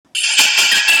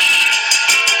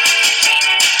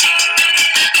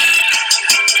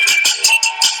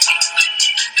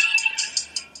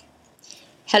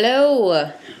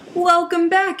Hello. Welcome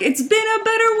back. It's been a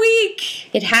better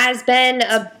week. It has been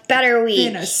a better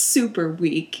week. Been a super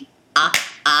week.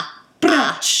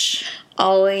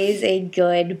 Always a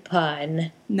good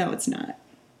pun. No, it's not.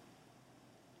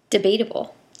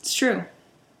 Debatable. It's true.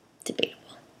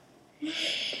 Debatable.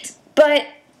 But,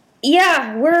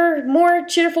 yeah, we're more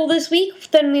cheerful this week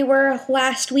than we were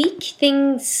last week.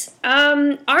 Things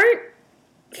aren't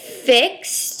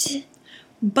fixed.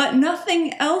 But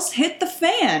nothing else hit the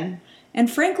fan. And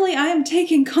frankly, I am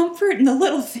taking comfort in the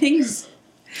little things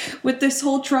with this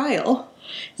whole trial.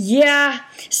 Yeah,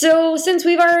 so since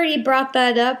we've already brought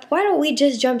that up, why don't we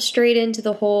just jump straight into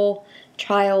the whole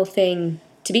trial thing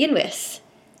to begin with?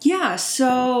 Yeah,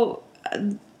 so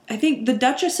I think the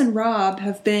Duchess and Rob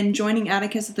have been joining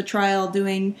Atticus at the trial,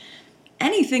 doing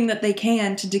anything that they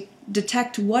can to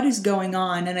detect what is going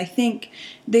on. And I think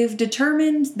they've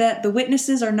determined that the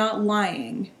witnesses are not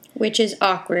lying. Which is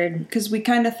awkward. Because we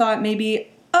kind of thought maybe,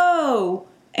 oh,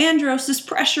 Andros is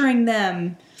pressuring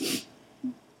them.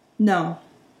 No.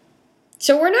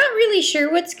 So we're not really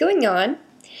sure what's going on.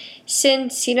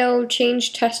 Since,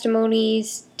 changed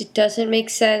testimonies, it doesn't make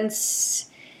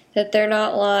sense that they're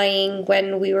not lying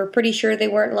when we were pretty sure they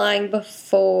weren't lying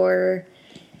before.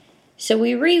 So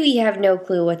we really have no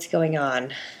clue what's going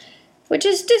on. Which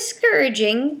is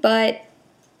discouraging, but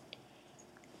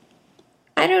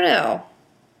I don't know.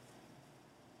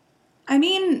 I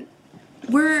mean,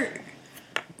 we're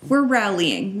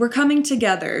rallying. We're coming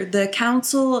together. The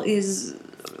council is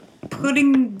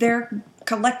putting their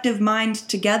collective mind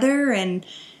together and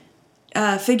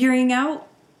figuring out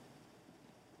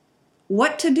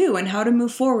what to do and how to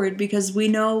move forward, because we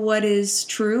know what is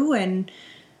true, and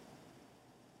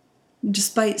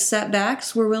despite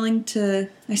setbacks, we're willing to,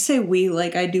 I say we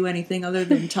like I do anything other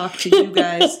than talk to you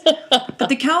guys, but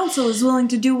the council is willing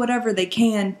to do whatever they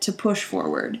can to push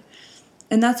forward.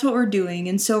 And that's what we're doing.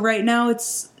 And so right now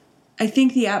I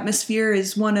think the atmosphere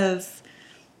is one of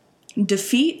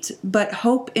defeat, but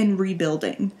hope and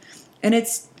rebuilding. And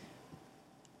it's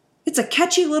a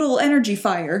catchy little energy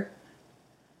fire.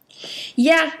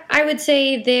 Yeah, I would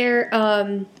say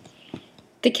the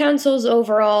council's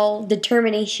overall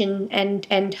determination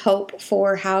and hope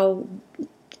for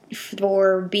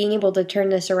being able to turn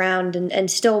this around and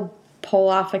still pull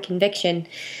off a conviction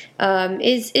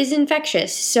is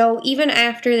infectious. So even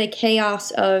after the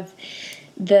chaos of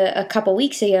a couple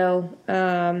weeks ago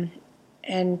and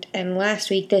last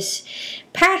week, this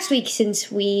past week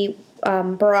since we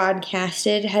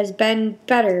broadcasted has been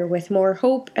better with more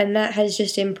hope, and that has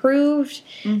just improved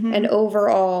an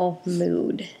overall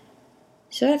mood.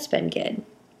 So that's been good.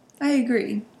 I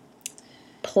agree.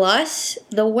 Plus,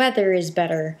 the weather is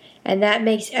better, and that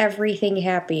makes everything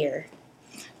happier.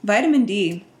 Vitamin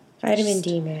D. Vitamin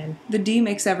D, man. The D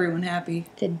makes everyone happy.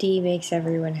 The D makes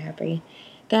everyone happy.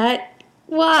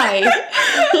 Why?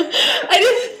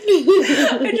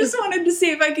 I just wanted to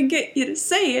see if I could get you to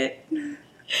say it.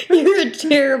 You are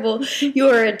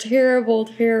a terrible,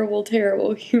 terrible,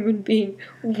 terrible human being.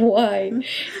 Why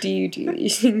do you do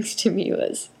these things to me,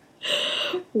 Liz?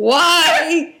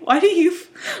 Why? Why do you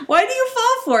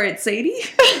fall for it, Sadie?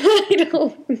 I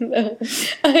don't know.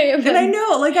 I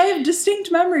know, I have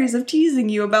distinct memories of teasing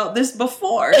you about this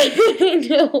before. I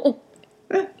know.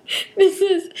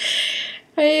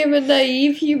 I am a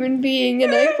naive human being,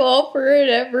 and I fall for it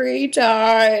every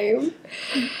time.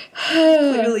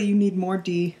 Clearly you need more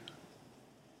D.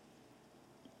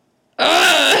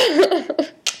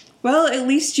 Well, at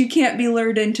least you can't be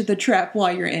lured into the trap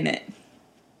while you're in it.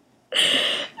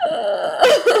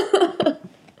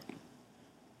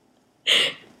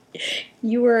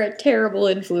 You were a terrible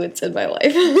influence in my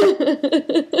life.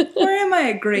 Or am I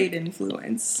a great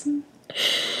influence?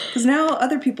 Because now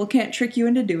other people can't trick you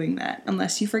into doing that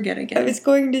unless you forget again. I was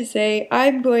going to say,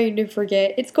 I'm going to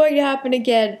forget. It's going to happen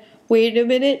again. Wait a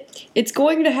minute. It's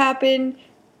going to happen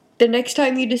the next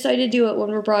time you decide to do it when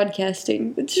we're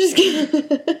broadcasting. It's just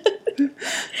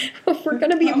we're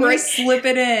going to be I'm gonna slip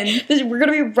it in. We're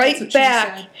going to be right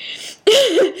back.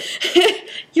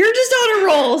 You're just on a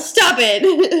roll. Stop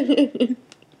it.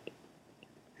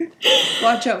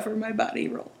 Watch out for my body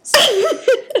rolls.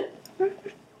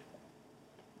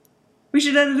 We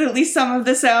should edit at least some of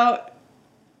this out.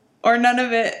 Or none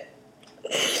of it.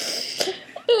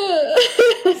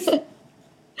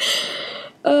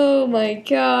 Oh my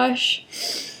gosh.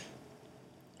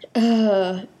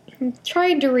 I'm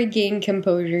trying to regain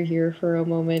composure here for a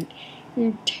moment.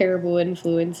 You terrible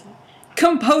influence.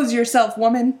 Compose yourself,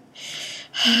 woman.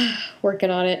 Working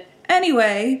on it.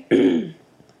 Anyway. The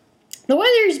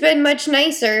weather's been much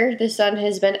nicer. The sun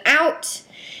has been out.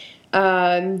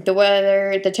 The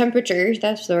weather, the temperature,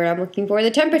 that's the word I'm looking for.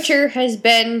 The temperature has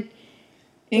been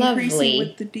Increasing lovely.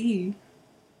 with the D.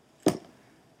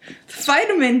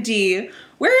 Vitamin D.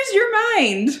 Where's your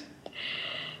mind?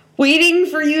 Waiting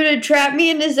for you to trap me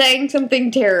into saying something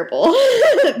terrible.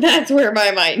 That's where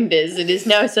my mind is. It is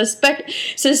now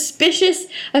suspicious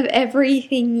of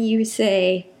everything you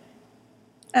say.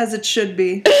 As it should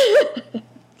be.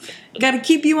 Gotta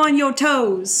keep you on your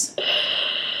toes.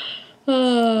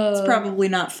 It's probably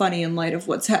not funny in light of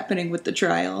what's happening with the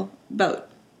trial about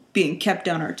being kept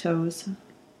on our toes.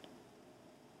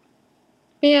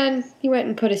 Man, you went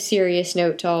and put a serious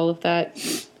note to all of that.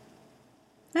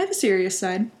 I have a serious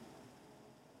side.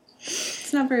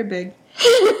 It's not very big.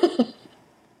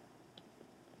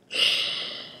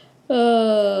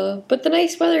 But the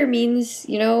nice weather means,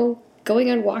 going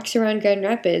on walks around Grand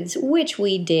Rapids, which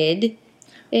we did.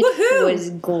 It Woohoo! was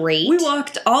great. We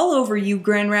walked all over you,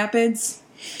 Grand Rapids.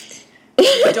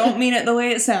 I don't mean it the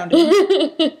way it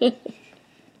sounded.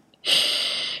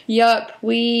 Yup,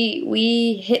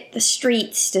 we hit the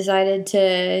streets, decided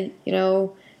to,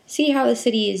 see how the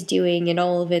city is doing in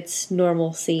all of its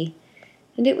normalcy.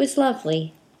 And it was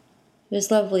lovely. It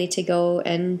was lovely to go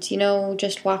and,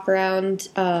 just walk around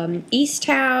East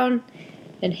Town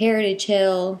and Heritage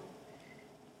Hill,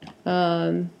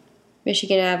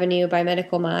 Michigan Avenue by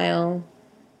Medical Mile.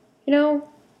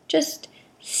 Just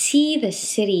see the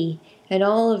city and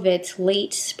all of its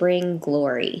late spring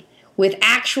glory with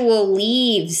actual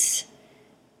leaves,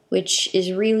 which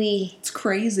is really It's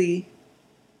crazy.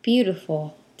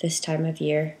 beautiful this time of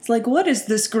year. It's like, what is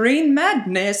this green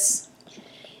madness?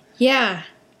 Yeah,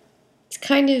 it's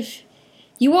kind of,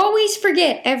 you always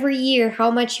forget every year how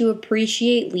much you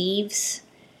appreciate leaves.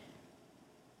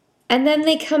 And then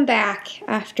they come back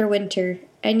after winter,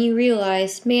 and you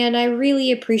realize, man, I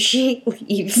really appreciate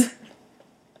leaves.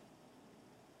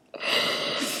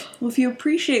 Well, if you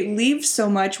appreciate leaves so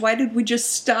much, why did we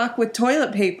just stock with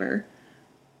toilet paper?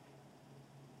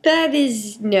 That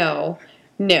is, no.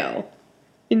 I'm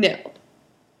going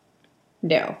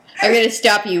to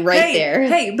stop you right there.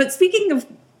 Hey, but speaking of,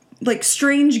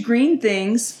 strange green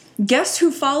things, guess who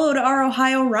followed our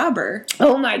Ohio robber?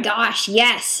 Oh my gosh,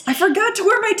 yes. I forgot to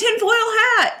wear my tinfoil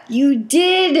hat! You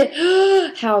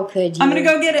did. How could you? I'm gonna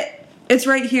go get it. It's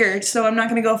right here, so I'm not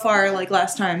gonna go far like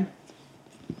last time.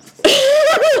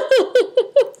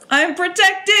 I'm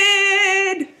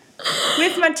protected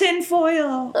with my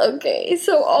tinfoil. Okay,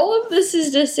 so all of this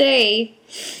is to say,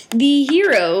 the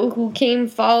hero who came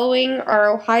following our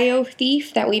Ohio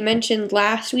thief that we mentioned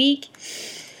last week,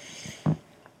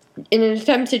 in an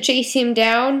attempt to chase him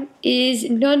down, is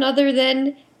none other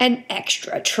than an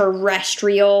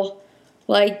extraterrestrial.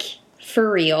 Like,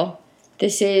 for real.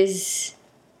 This is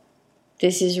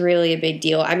really a big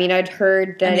deal. I mean, I'd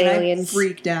heard that aliens... I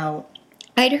freaked out.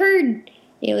 I'd heard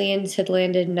aliens had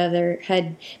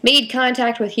had made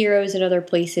contact with heroes in other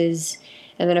places.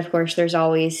 And then, of course, there's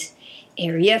always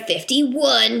Area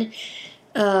 51.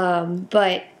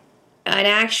 But an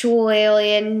actual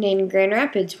alien in Grand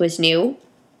Rapids was new.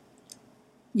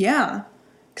 Yeah.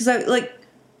 Because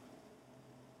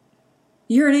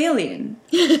you're an alien.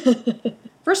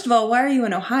 First of all, why are you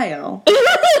in Ohio?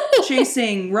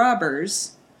 Chasing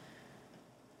robbers.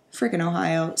 Freaking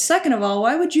Ohio. Second of all,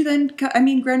 why would you then...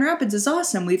 Grand Rapids is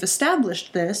awesome. We've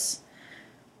established this.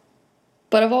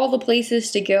 But of all the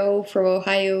places to go from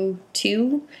Ohio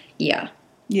to, yeah.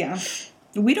 Yeah.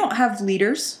 We don't have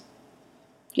leaders.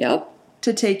 Yep.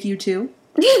 To take you to.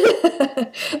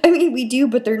 We do,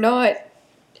 but they're not...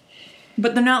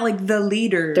 But they're not like the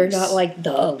leaders. They're not like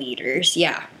the leaders,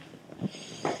 yeah.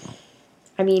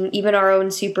 Even our own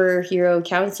superhero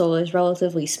council is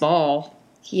relatively small.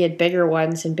 He had bigger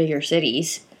ones in bigger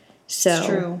cities. So, it's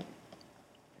true.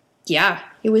 Yeah,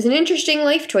 it was an interesting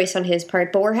life choice on his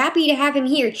part, but we're happy to have him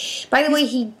here. By the way,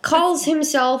 he calls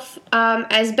himself,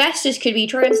 as best as could be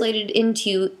translated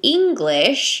into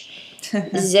English,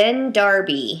 Zen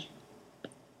Darby.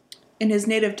 In his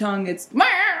native tongue, it's...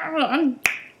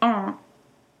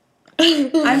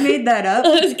 I made that up.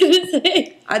 I was gonna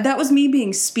say. That was me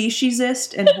being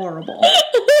speciesist and horrible.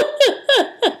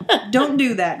 Don't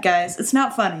do that, guys. It's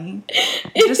not funny.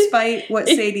 Despite what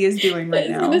Sadie is doing right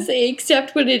now. I was gonna say,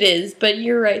 except when it is, but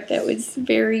you're right. That was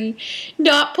very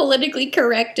not politically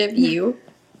correct of you.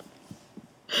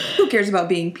 Who cares about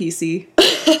being PC?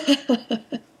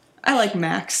 I like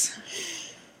Max.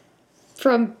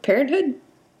 From Parenthood?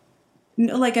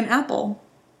 No, like an apple.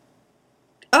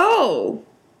 Oh!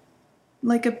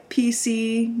 Like a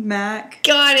PC, Mac.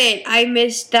 Got it. I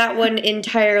missed that one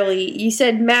entirely. You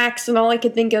said Max, and all I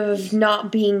could think of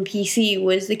not being PC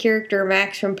was the character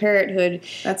Max from Parenthood.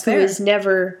 That's who fair. is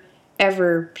never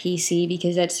ever PC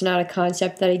because that's not a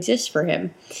concept that exists for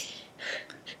him.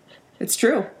 It's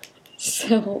true.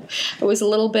 So I was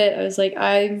like,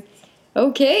 I'm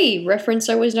okay. Reference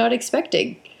I was not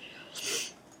expecting.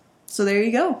 So there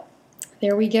you go.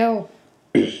 There we go.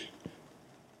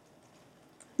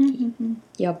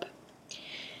 Yep.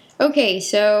 Okay,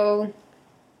 so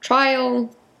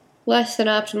trial, less than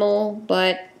optimal,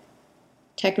 but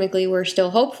technically we're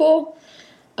still hopeful.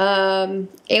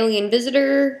 Alien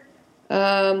visitor,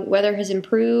 weather has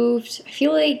improved. I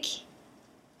feel like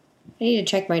I need to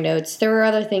check my notes. There were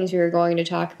other things we were going to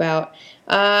talk about.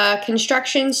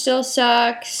 Construction still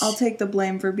sucks. I'll take the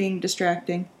blame for being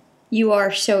distracting. You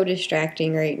are so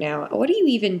distracting right now. What are you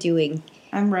even doing?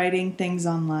 I'm writing things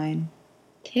online.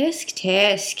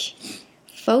 Tisk.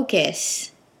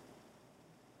 Focus.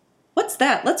 What's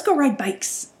that? Let's go ride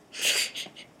bikes.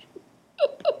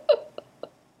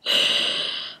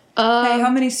 Hey, how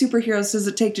many superheroes does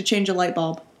it take to change a light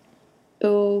bulb?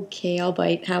 Okay, I'll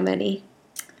bite. How many?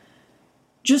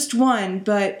 Just one,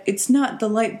 but it's not the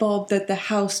light bulb that the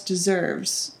house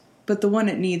deserves, but the one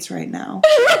it needs right now.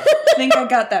 I think I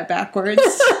got that backwards.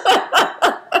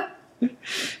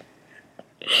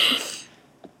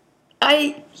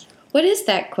 What is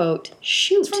that quote?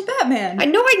 Shoot. It's from Batman. I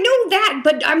know that,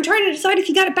 but I'm trying to decide if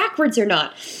you got it backwards or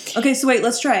not. Okay, so wait,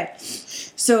 let's try it.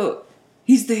 So,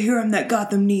 he's the hero that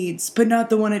Gotham needs, but not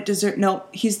the one it deserves. No,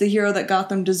 he's the hero that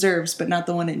Gotham deserves, but not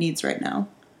the one it needs right now.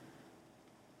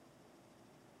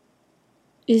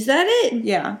 Is that it?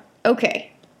 Yeah.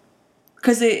 Okay.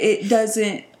 Because it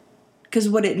doesn't... Because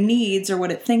what it needs, or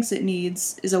what it thinks it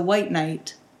needs, is a white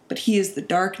knight, but he is the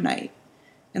Dark Knight.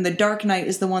 And the Dark Knight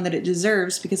is the one that it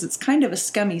deserves because it's kind of a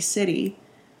scummy city.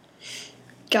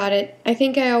 Got it. I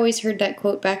think I always heard that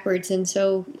quote backwards, and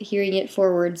so hearing it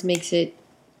forwards makes it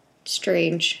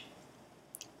strange.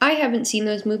 I haven't seen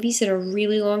those movies in a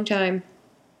really long time.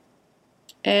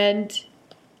 And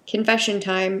confession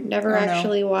time, never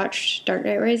actually watched Dark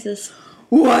Knight Rises.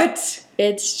 What?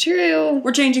 It's true.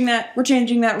 We're changing that. We're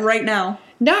changing that right now.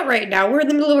 Not right now. We're in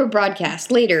the middle of a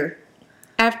broadcast. Later.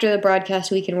 After the broadcast,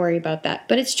 we can worry about that.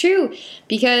 But it's true,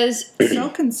 because... So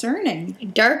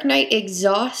concerning. Dark Knight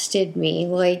exhausted me.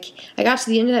 Like, I got to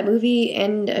the end of that movie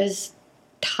and I was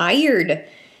tired.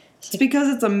 It's because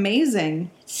it's amazing.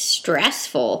 It's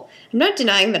stressful. I'm not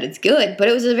denying that it's good, but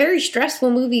it was a very stressful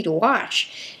movie to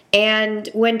watch. And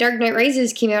when Dark Knight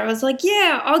Rises came out, I was like,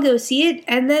 yeah, I'll go see it.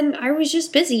 And then I was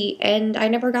just busy, and I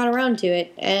never got around to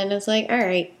it. And I was like, all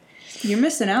right. You're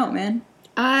missing out, man.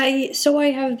 So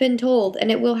I have been told,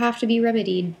 and it will have to be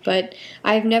remedied, but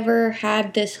I've never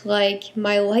had this, like,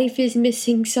 my life is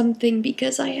missing something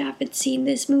because I haven't seen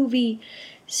this movie.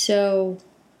 So,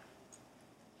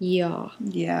 yeah.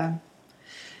 Yeah.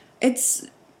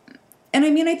 And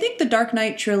I mean, I think the Dark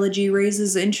Knight trilogy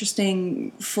raises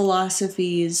interesting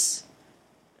philosophies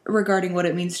regarding what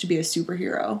it means to be a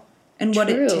superhero and what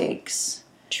it takes.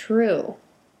 True.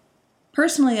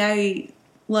 Personally, I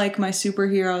like my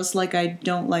superheroes like I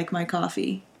don't like my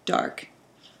coffee. Dark.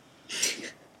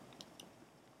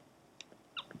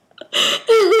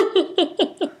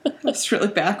 That's really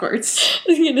backwards.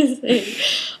 I was gonna say,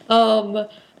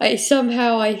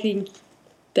 I think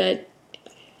that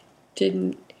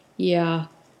didn't, yeah.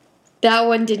 That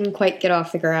one didn't quite get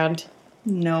off the ground.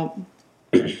 Nope.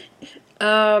 Okay.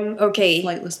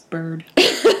 Flightless bird.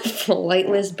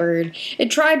 Flightless bird.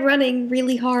 It tried running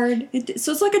really hard.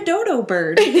 So it's like a dodo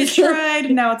bird. It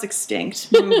tried, now it's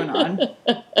extinct. Moving on.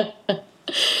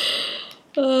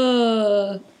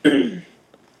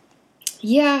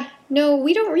 Yeah, no,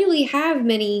 we don't really have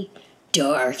many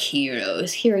dark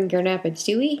heroes here in Grand Rapids,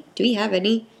 do we? Do we have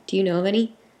any? Do you know of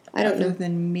any? I don't know. Other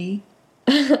than me.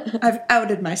 I've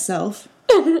outed myself.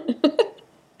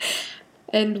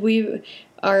 And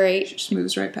alright. Just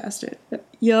moves right past it.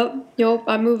 Yep,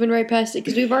 I'm moving right past it,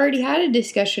 because we've already had a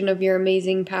discussion of your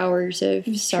amazing powers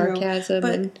of sarcasm.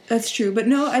 But that's true. But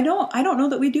no, I don't know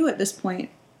that we do at this point.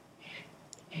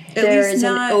 There is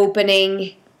an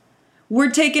opening. We're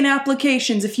taking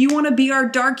applications. If you want to be our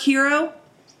dark hero,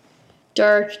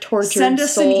 dark, tortured send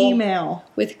us an email.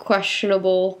 With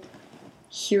questionable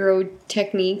hero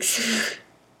techniques.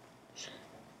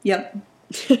 Yep.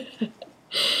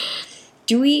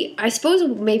 I suppose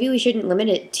maybe we shouldn't limit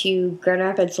it to Grand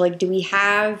Rapids. Like, do we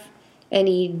have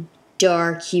any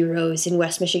dark heroes in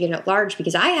West Michigan at large?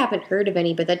 Because I haven't heard of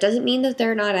any, but that doesn't mean that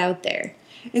they're not out there.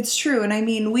 It's true, and I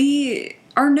mean,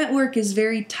 our network is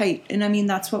very tight, and I mean,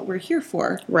 that's what we're here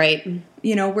for. Right.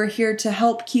 You know, we're here to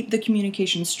help keep the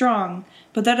communication strong,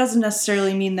 but that doesn't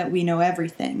necessarily mean that we know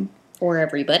everything. For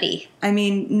everybody. I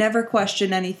mean, never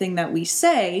question anything that we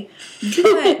say,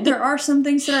 but there are some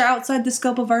things that are outside the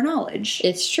scope of our knowledge.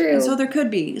 It's true. And so there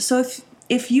could be. So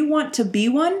if you want to be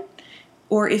one,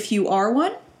 or if you are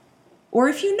one, or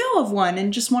if you know of one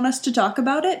and just want us to talk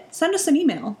about it, send us an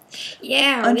email.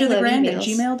 Yeah,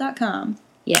 underthegrand@gmail.com.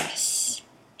 Yes.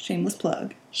 Shameless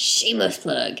plug. Shameless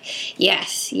plug.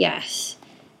 Yes, yes.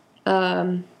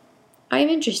 I'm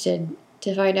interested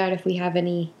to find out if we have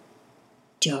any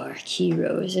dark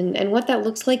heroes and what that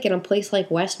looks like in a place like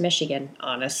West Michigan,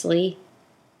 honestly.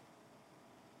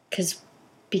 Because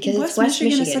it's West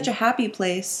Michigan is such a happy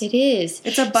place. It is.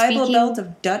 It's a Bible Belt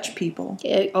of Dutch people.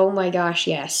 Oh my gosh,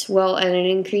 yes. Well, and an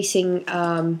increasing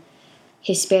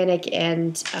Hispanic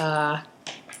and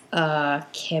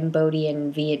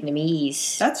Cambodian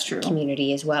Vietnamese That's true.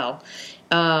 community as well.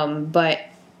 But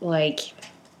like,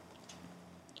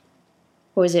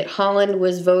 what was it? Holland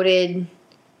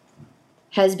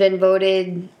has been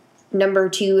voted number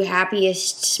 2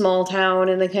 happiest small town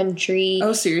in the country.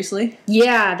 Oh, seriously?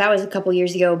 Yeah, that was a couple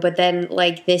years ago. But then,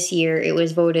 like, this year, it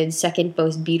was voted 2nd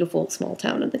most beautiful small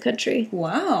town in the country.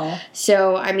 Wow.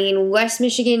 So, I mean, West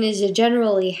Michigan is a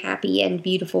generally happy and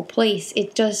beautiful place.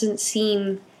 It doesn't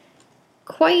seem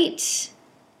quite...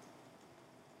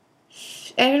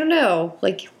 I don't know.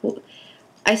 Like,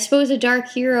 I suppose a dark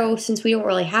hero, since we don't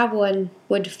really have one,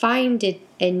 would find it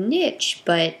a niche,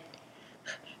 but...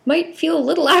 might feel a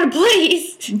little out of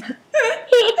place.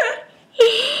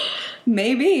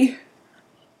 Maybe.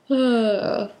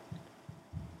 I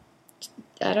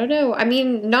don't know. I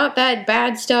mean, not that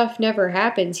bad stuff never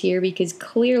happens here, because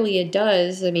clearly it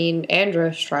does. I mean,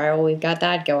 Andros trial, we've got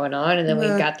that going on, and then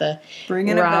we've got the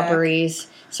robberies.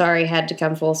 Sorry, had to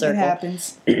come full circle. It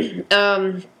happens.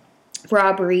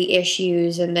 Robbery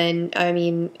issues, and then, I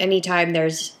mean, anytime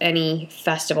there's any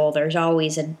festival, there's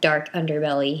always a dark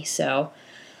underbelly, so...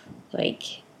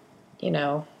 like, you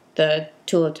know, the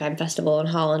Tulip Time Festival in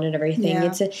Holland and everything.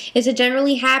 Yeah. It's a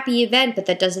generally happy event, but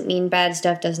that doesn't mean bad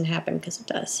stuff doesn't happen, because it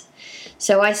does.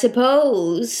 So I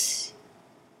suppose,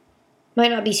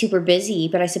 might not be super busy,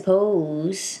 but I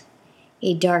suppose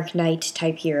a Dark Knight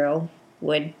type hero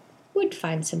would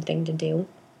find something to do.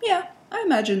 Yeah, I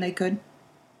imagine they could.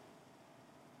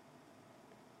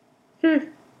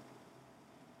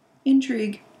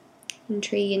 Intrigue.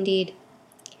 Intrigue indeed.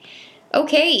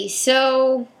 Okay,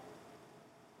 so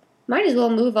might as well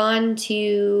move on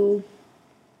to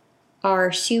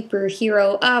our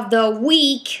superhero of the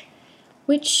week,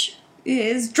 which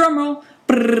is, drumroll,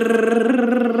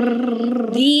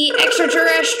 the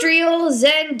extraterrestrial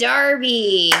Zen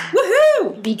Darby.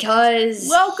 Woohoo! Because...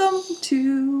 welcome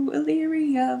to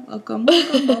Illyria. Welcome,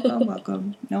 welcome, welcome,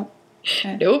 welcome. Nope.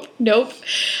 Okay. Nope.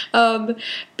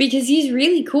 Because he's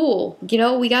really cool. You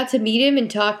know, we got to meet him and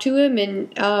talk to him,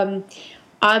 and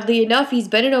oddly enough, he's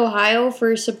been in Ohio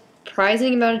for a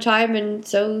surprising amount of time, and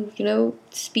so, you know,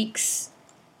 speaks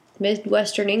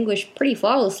Midwestern English pretty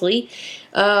flawlessly.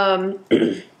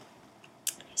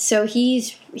 So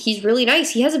he's really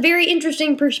nice. He has a very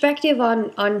interesting perspective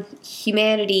on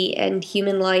humanity and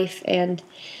human life and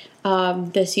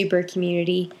the super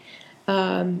community.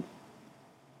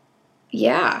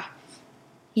 Yeah,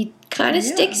 he kind of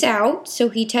sticks out, so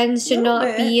he tends to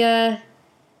not be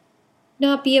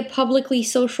a publicly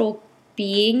social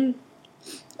being.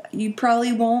 You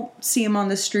probably won't see him on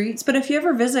the streets, but if you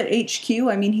ever visit HQ,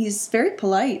 I mean, he's very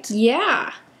polite.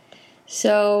 Yeah.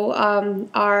 So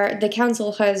the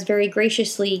council has very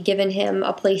graciously given him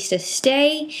a place to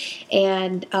stay,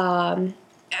 and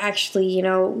actually, you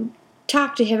know,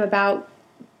 talk to him about,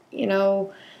 you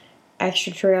know,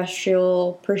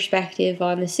 extraterrestrial perspective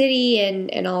on the city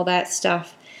and all that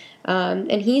stuff.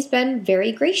 And he's been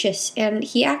very gracious, and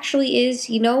he actually is,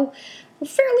 you know, a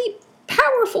fairly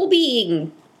powerful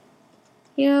being.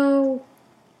 You know,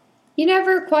 you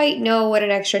never quite know what an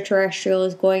extraterrestrial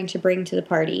is going to bring to the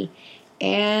party.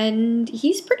 And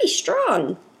he's pretty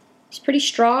strong. He's pretty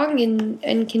strong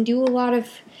and can do a lot of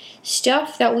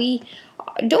stuff that we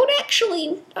don't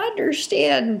actually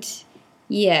understand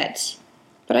yet.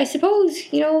 But I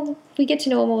suppose, you know, if we get to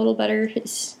know him a little better,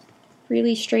 his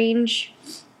really strange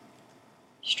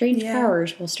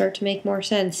powers will start to make more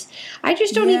sense. I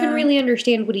just don't even really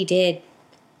understand what he did,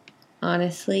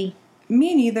 honestly.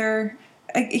 Me neither.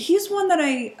 He's one that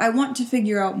I want to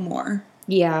figure out more.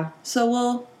 Yeah.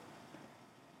 So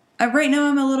right now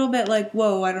I'm a little bit like,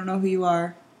 whoa, I don't know who you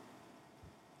are.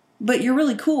 But you're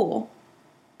really cool.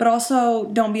 But also,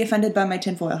 don't be offended by my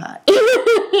tinfoil hat.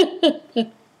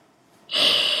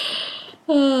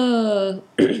 Oh,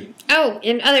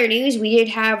 in other news, we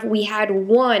had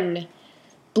one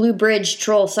Blue Bridge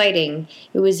troll sighting.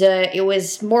 It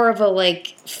was more of a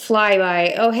like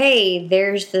flyby. Oh hey,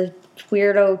 there's the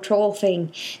weirdo troll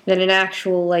thing, than an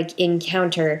actual like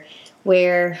encounter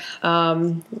where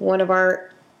one of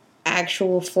our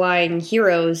actual flying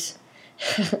heroes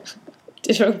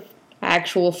did an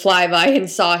actual flyby and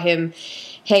saw him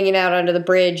hanging out under the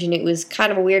bridge, and it was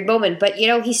kind of a weird moment. But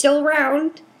he's still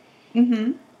around.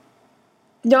 Mm-hmm.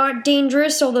 Not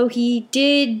dangerous, although he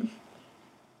did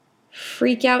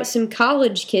freak out some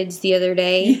college kids the other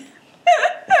day.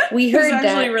 We heard that.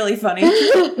 It's actually really funny.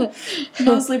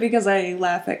 Mostly because I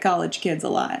laugh at college kids a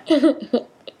lot.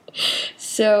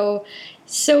 So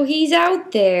he's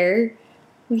out there.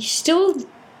 We still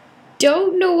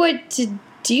don't know what to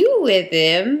do with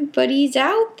him, but he's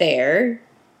out there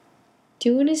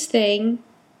doing his thing.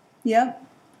 Yep.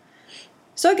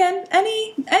 So again,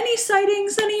 any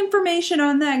sightings, any information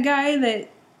on that guy that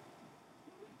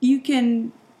you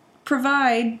can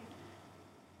provide,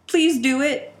 please do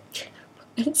it.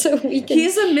 So we can...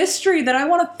 He's a mystery that I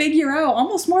want to figure out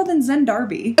almost more than Zen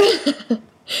Darby.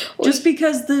 Just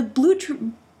because the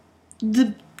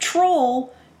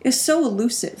troll is so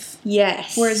elusive.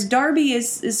 Yes. Whereas Darby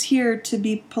is here to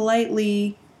be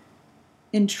politely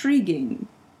intriguing.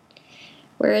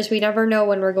 Whereas we never know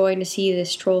when we're going to see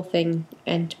this troll thing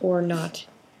or not.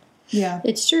 Yeah.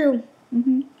 It's true.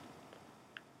 Mm-hmm.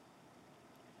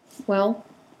 Well,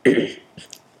 I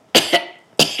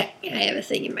have a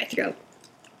thing in my throat.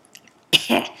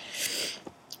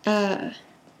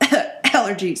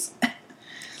 Allergies.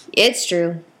 It's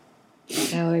true.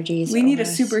 Allergies. We need a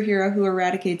superhero who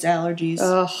eradicates allergies.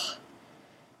 Ugh.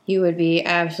 You would be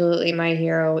absolutely my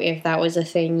hero if that was a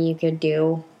thing you could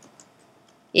do.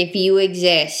 If you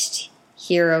exist,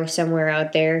 hero somewhere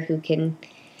out there who can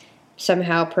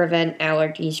somehow prevent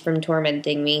allergies from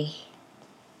tormenting me.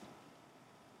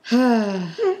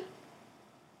 And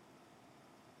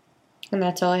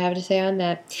that's all I have to say on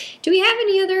that. Do we have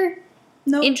any other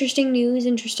interesting news,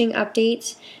 interesting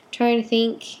updates? I'm trying to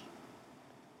think.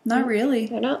 Not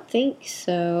really. I don't think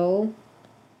so.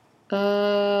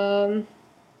 So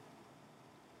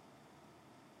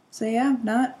yeah,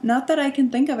 not that I can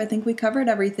think of. I think we covered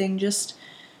everything. Just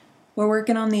we're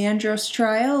working on the Andros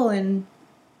trial and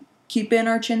keeping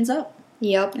our chins up.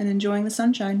 Yep. And enjoying the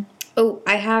sunshine. Oh,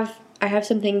 I have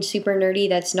something super nerdy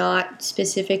that's not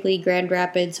specifically Grand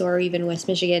Rapids or even West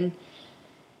Michigan.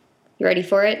 You ready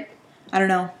for it? I don't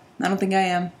know. I don't think I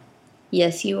am.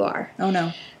 Yes, you are. Oh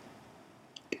no.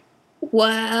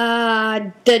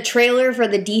 The trailer for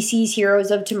the DC's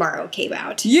Heroes of Tomorrow came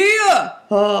out. Yeah!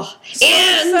 Oh, so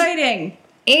exciting!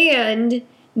 And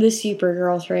the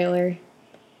Supergirl trailer.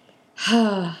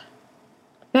 I'm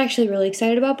actually really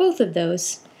excited about both of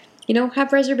those.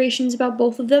 Have reservations about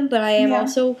both of them, but I am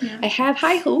I have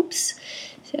high hopes.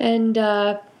 And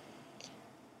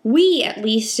we, at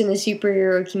least in the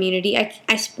superhero community,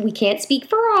 we can't speak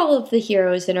for all of the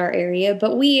heroes in our area,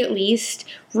 but we at least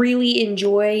really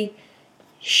enjoy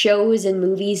shows and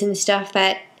movies and stuff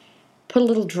that put a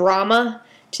little drama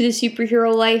to the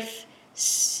superhero life,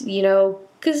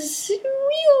 because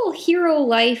real hero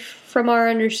life, from our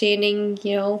understanding,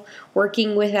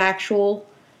 working with actual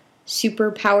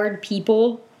super-powered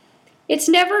people, it's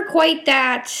never quite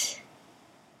that.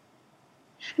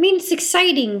 I mean, it's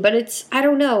exciting, but I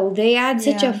don't know, they add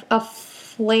such a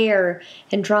flair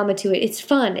and drama to it. It's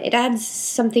fun. It adds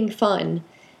something fun.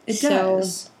 It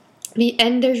does.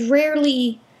 And there's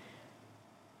rarely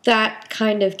that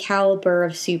kind of caliber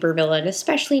of supervillain,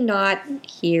 especially not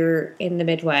here in the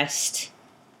Midwest.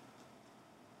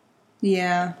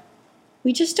 Yeah.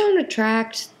 We just don't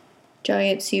attract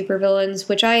giant supervillains,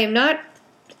 which I am not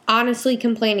honestly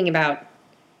complaining about.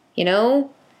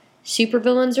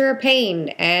 Supervillains are a pain,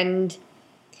 and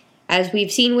as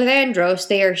we've seen with Andros,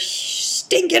 they are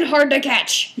stinking hard to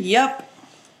catch. Yep.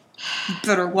 You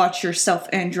better watch yourself,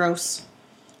 Andros.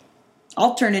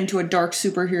 I'll turn into a dark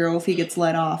superhero if he gets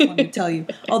let off, let me tell you.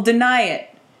 I'll deny it.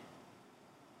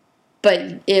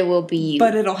 But it will be you.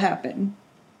 But it'll happen.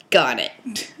 Got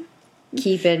it.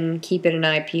 Keeping an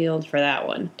eye peeled for that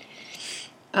one.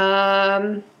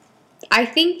 I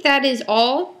think that is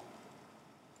all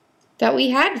that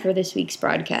we had for this week's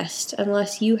broadcast,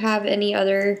 unless you have any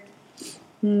other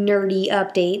nerdy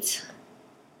updates.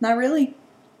 Not really.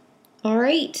 All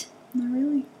right. Not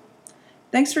really.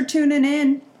 Thanks for tuning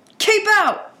in. Keep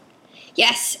out!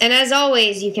 Yes, and as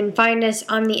always, you can find us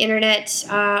on the internet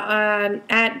at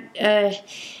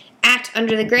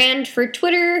Under the Grand for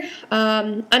Twitter,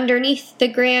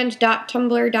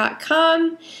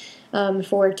 underneaththegrand.tumblr.com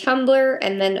for Tumblr,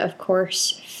 and then, of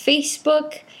course,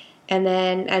 Facebook. And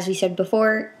then, as Liz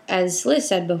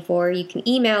said before, you can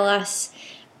email us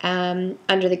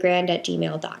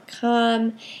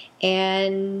underthegrand@gmail.com.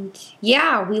 And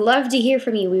yeah, we love to hear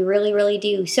from you. We really, really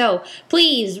do. So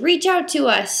please reach out to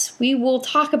us. We will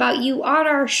talk about you on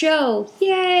our show.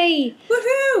 Yay!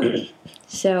 Woohoo!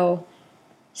 So,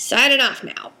 signing off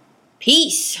now.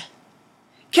 Peace.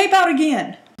 Cape out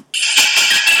again.